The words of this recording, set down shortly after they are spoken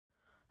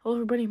Hello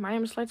everybody, my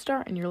name is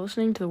Lightstar, and you're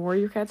listening to the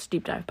Warrior Cats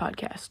Deep Dive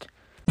Podcast.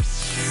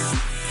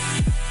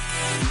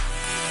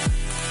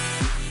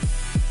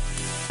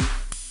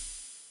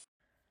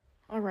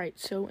 Alright,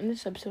 so in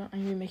this episode, I'm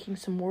going to be making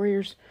some more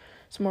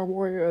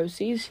Warrior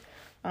OCs.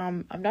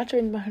 I'm not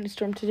joining Behind the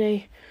Storm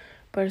today,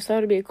 but I thought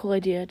it would be a cool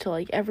idea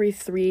to, every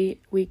 3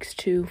 weeks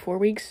to 4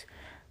 weeks,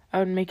 I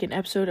would make an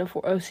episode of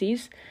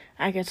OCs.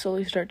 I could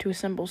slowly start to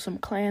assemble some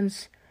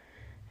clans,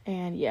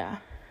 and yeah.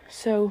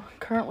 So,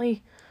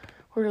 currently,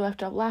 where we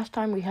left off last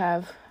time, we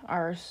have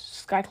our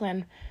Sky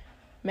Clan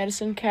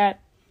Medicine Cat,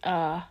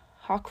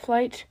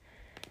 Hawkflight,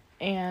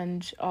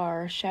 and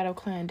our Shadow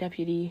Clan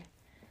Deputy,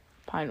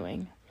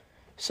 Pinewing.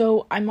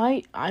 So I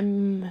might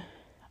want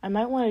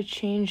to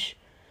change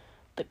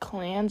the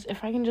clans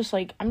if I can.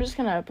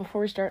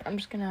 Before I start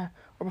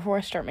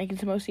making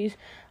some OCs,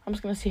 I'm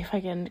just gonna see if I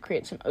can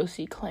create some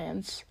OC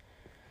clans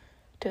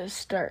to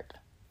start.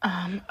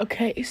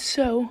 Okay,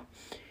 so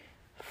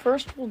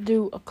first we'll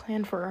do a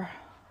clan for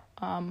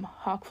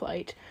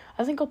Hawkflight.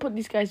 I think I'll put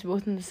these guys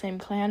both in the same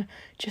clan,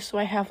 just so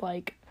I have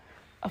a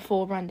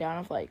full rundown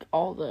of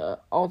all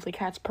the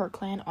cats per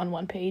clan on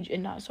one page,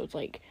 and not so it's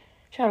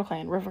Shadow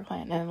Clan, River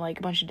Clan, and a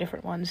bunch of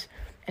different ones.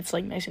 It's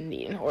nice and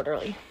neat and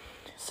orderly.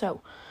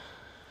 So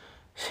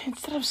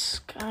instead of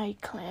Sky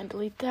Clan,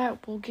 delete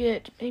that. We'll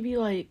get maybe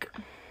we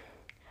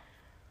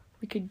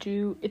could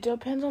do. It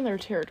depends on their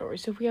territory.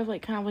 So if we have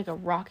kind of a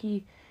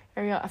rocky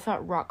area, I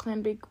thought Rock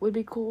Clan would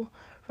be cool.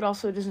 But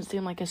also, it doesn't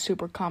seem like a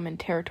super common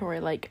territory.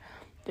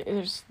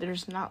 There's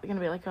not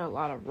gonna be a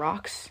lot of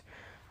rocks.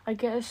 I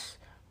guess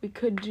we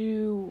could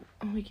do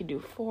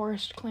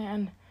Forest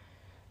Clan.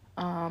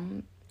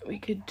 We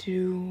could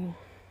do.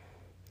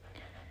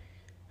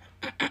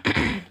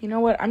 You know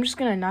what? I'm just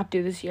gonna not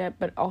do this yet,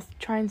 but I'll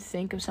try and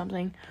think of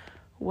something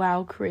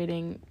while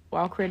creating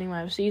my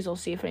OCs. I'll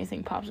see if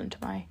anything pops into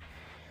my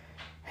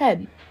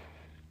head.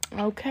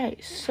 Okay,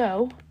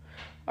 so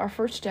our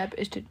first step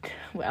is the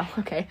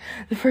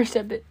first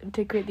step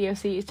to create the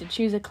OC is to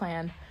choose a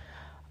clan.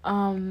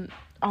 I'll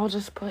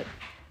just put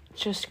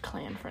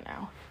clan for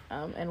now,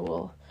 and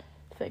we'll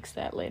fix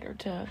that later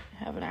to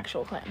have an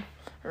actual clan,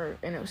 or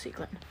an OC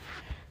clan.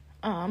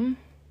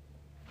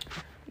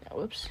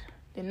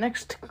 The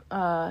next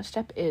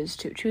step is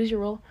to choose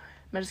your role: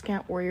 Medicine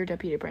Cat, Warrior,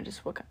 Deputy, Apprentice,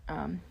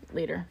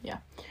 leader, yeah.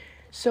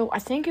 So I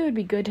think it would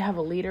be good to have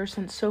a leader,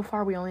 since so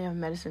far we only have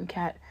Medicine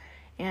Cat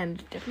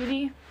and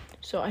Deputy.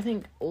 So I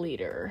think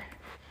leader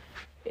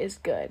is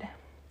good.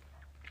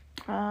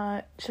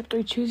 Step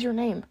 3, choose your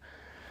name.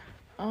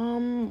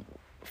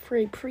 For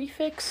a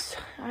prefix,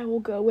 I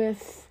will go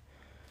with,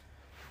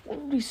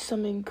 what would be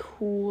something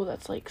cool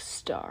that's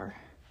star?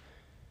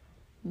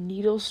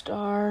 Needle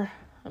Star,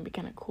 that'd be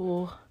kind of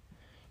cool.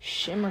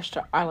 Shimmer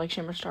Star, I like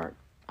Shimmer Star.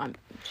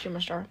 Shimmer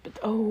Star, but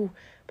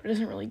it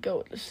doesn't really go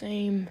with the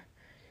same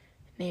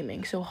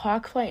naming. So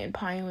Hawkflight and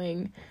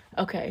Pinewing,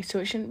 okay, so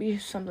it shouldn't be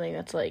something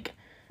that's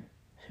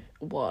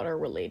water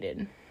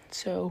related.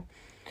 So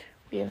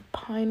we have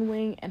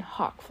Pinewing and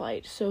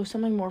Hawkflight, so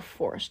something more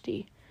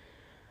foresty.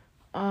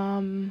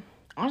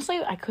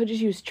 Honestly, I could just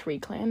use Tree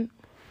Clan.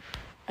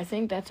 I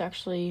think that's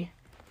actually,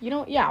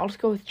 I'll just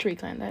go with Tree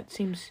Clan. That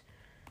seems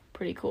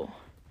pretty cool.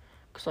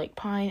 Because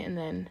pine and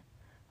then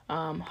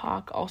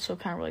hawk also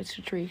kind of relates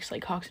to tree, because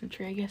hawk's in a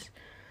tree, I guess.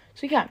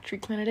 So yeah, Tree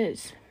Clan it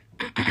is.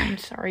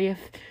 Sorry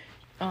if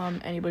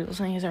anybody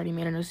listening has already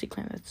made an OC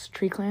clan that's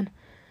Tree Clan.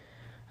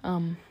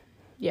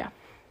 Yeah.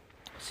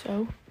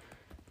 So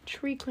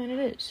Tree Clan it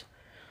is.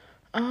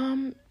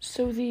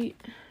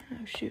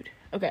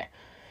 Okay.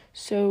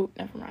 So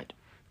never mind.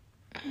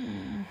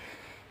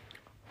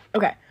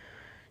 Okay.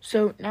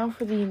 So now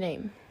for the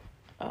name.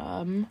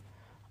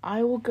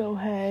 I will go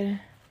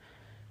ahead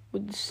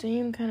with the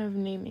same kind of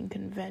naming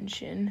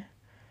convention.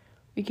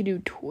 We could do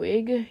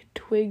Twig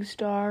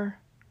Star.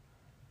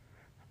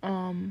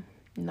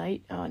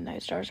 Night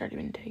Star's already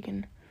been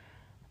taken.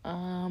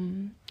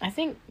 I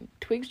think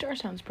Twig Star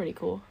sounds pretty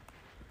cool.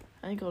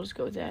 I think I'll just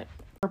go with that.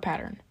 Fur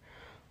pattern.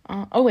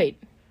 No,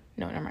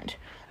 never mind.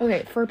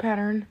 Okay, fur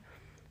pattern.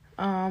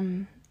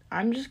 I'm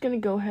just gonna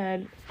go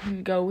ahead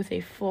and go with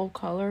a full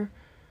color.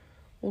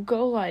 We'll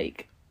go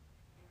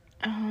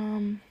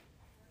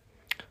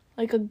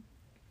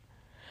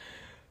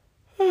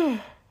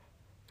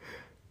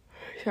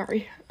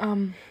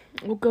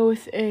we'll go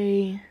with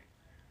a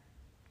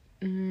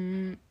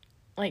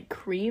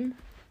cream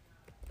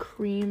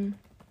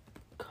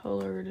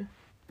colored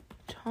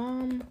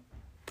tom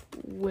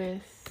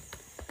with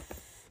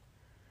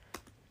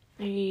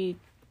a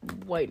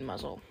white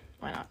muzzle.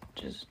 Why not?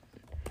 Just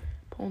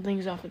pulling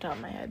things off the top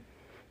of my head.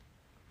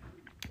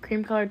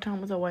 Cream colored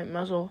tom with a white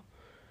muzzle.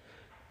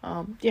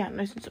 Yeah,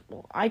 nice and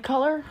simple. Eye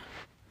color.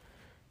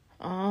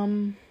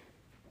 Eye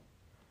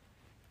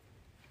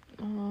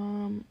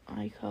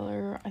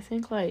color, I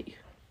think we'll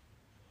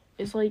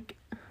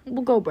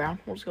go brown.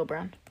 We'll just go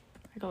brown.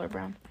 Eye color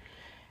brown.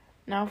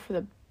 Now for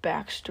the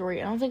backstory.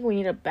 I don't think we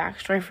need a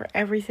backstory for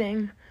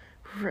everything,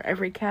 for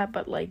every cat,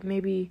 but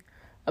maybe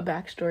a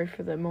backstory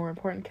for the more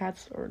important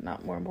cats, or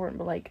not more important,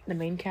 but like the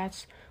main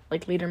cats,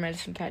 like leader,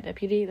 medicine cat,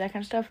 deputy, that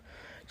kind of stuff.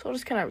 So I'll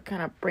just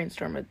kind of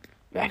brainstorm a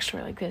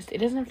backstory like this. It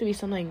doesn't have to be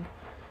something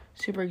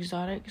super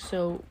exotic.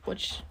 So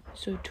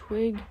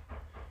Twig.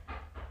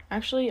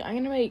 Actually, I'm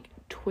gonna make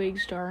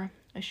Twigstar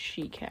a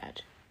she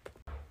cat.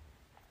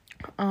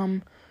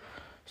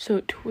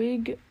 So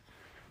Twig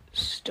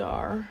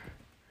Star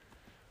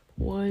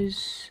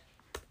was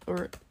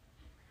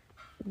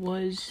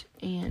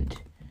and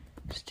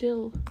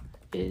still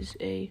is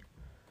a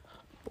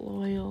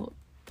loyal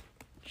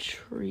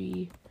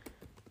Tree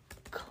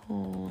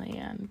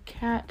Clan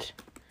cat.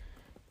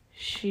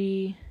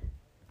 She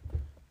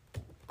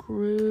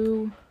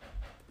grew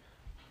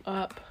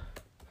up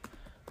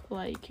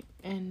like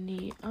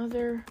any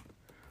other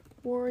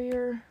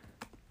warrior,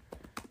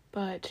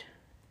 but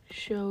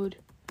showed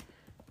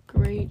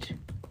great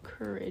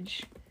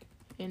courage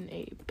in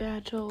a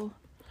battle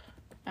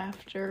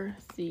after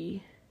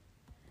the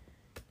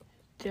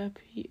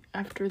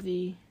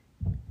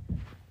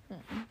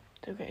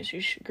okay, so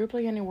she grew up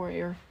like any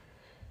warrior.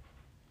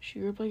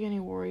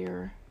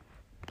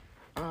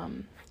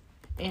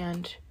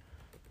 And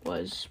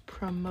was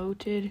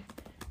promoted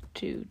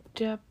to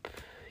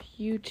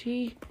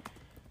deputy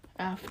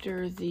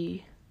after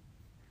the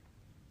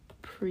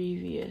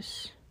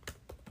previous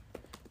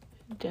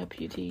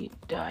deputy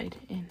died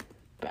in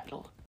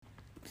battle.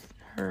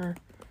 Her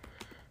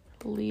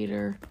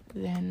leader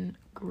then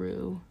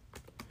grew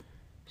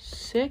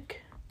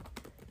sick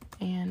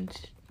and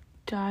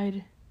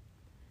died,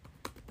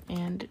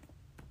 and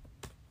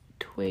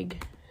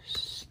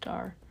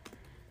Twigstar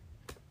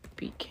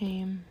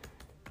became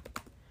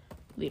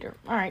leader.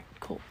 Alright,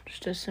 cool.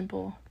 Just a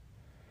simple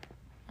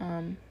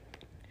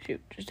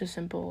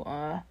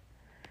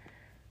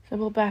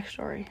simple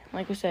backstory.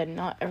 Like I said,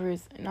 not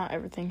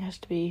everything has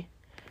to be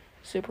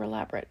super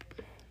elaborate.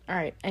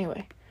 Alright,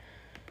 anyway.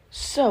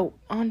 So,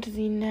 on to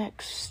the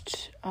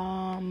next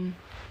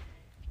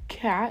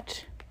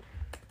cat.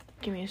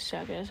 Give me a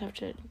sec. I just have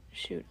to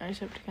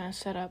kind of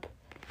set up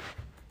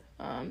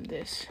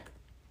this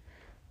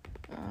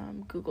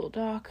Google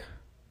Doc.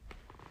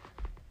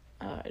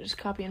 I just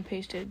copy and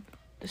pasted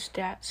the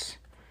stats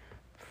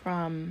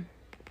from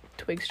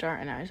Twigstar,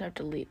 and I just have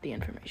to delete the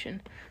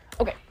information.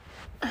 Okay.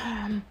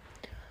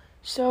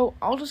 So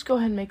I'll just go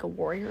ahead and make a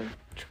warrior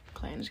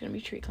clan. It's gonna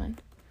be Tree Clan.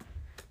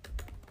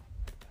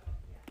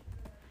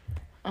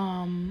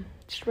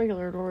 Just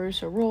regular warrior.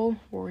 So role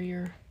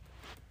warrior.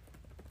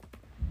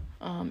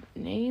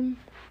 Name,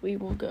 we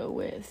will go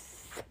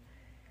with,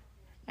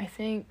 I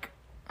think,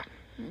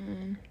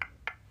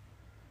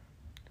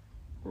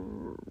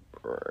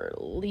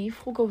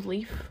 Leaf. We'll go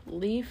with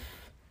Leaf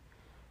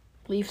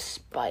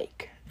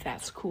Spike.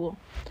 That's cool.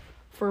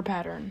 Fur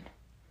pattern.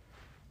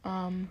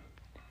 What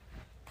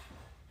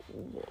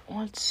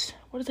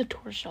does a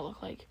tortoise shell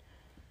look like?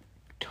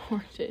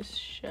 Tortoise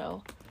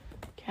shell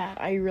cat.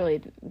 I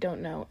really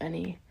don't know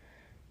any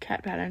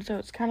cat pattern, so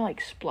it's kind of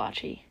like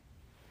splotchy.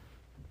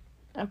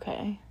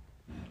 Okay.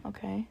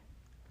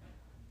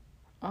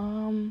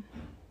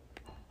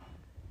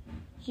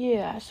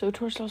 Yeah, so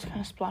tortoise shell is kind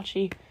of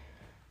splotchy.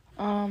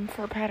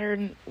 For a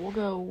pattern, we'll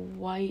go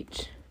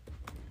white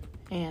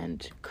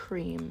and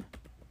cream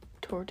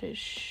tortoise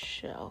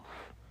shell.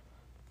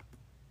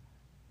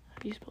 How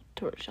do you spell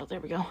tortoise shell? There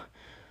we go.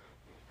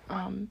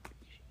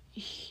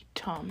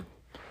 Tom.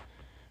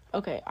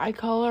 Okay, eye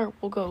color,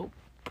 we'll go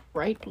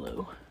bright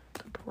blue.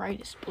 The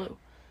brightest blue.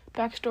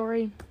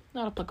 Backstory,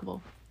 not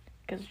applicable,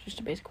 because it's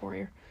just a basic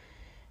warrior.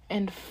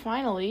 And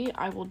finally,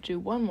 I will do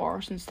one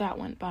more, since that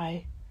went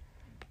by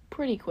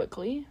pretty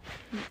quickly.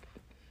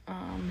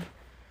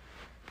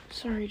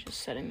 Sorry, just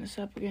setting this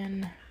up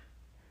again.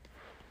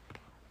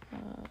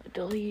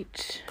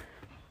 Delete.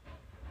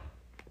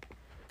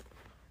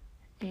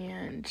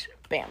 And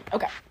bam.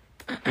 Okay.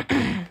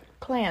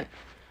 Clan.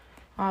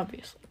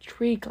 Obviously.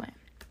 Tree Clan.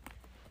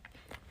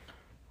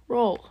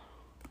 Role.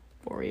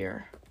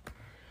 Warrior.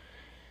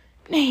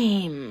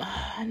 Name.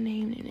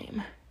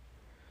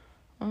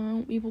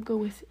 We will go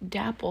with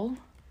Dapple.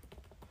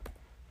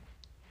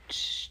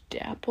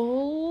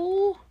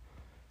 Dapple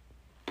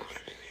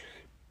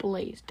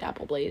Blaze.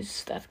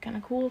 That's kind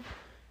of cool.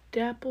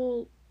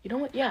 Dapple. You know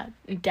what? Yeah.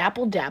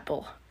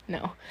 Dapple.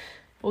 No.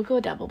 We'll go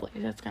with Dapple Blaze.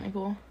 That's kind of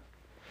cool.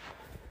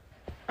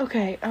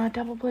 Okay.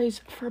 Dapple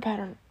Blaze. Fur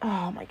pattern.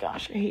 Oh my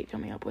gosh. I hate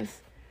coming up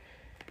with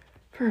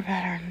fur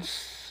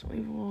patterns. We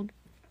will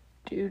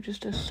do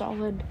just a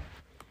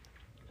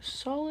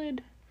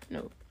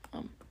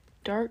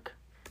dark.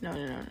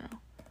 No.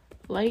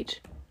 Light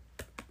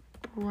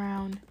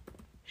brown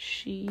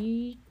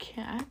she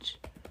cat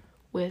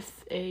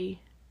with a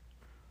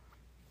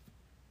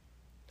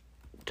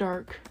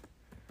dark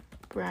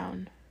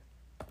brown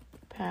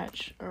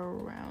patch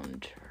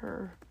around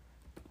her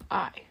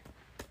eye.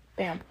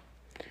 Bam.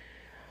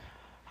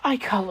 Eye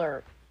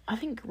color. I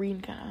think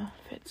green kind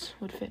of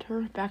would fit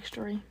her.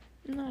 Backstory,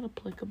 not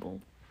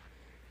applicable.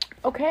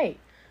 Okay,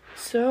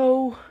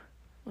 so,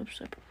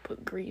 oops, I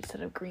put green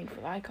instead of green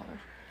for the eye color.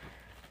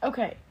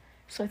 Okay,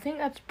 so I think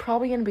that's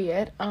probably gonna be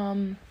it.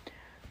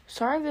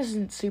 sorry if this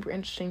isn't super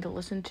interesting to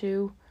listen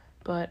to,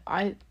 but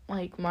I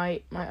like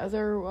my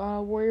other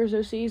Warriors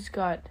OCs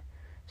got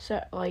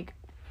set like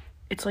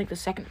it's like the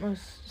second or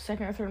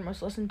third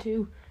most listened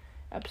to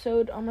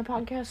episode on my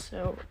podcast.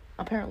 So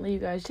apparently you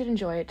guys did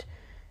enjoy it,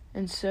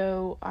 and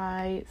so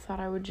I thought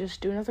I would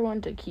just do another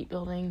one to keep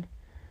building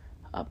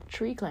up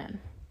Tree Clan.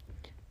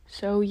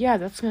 So yeah,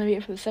 that's gonna be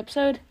it for this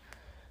episode.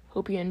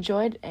 Hope you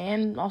enjoyed,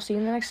 and I'll see you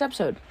in the next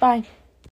episode. Bye.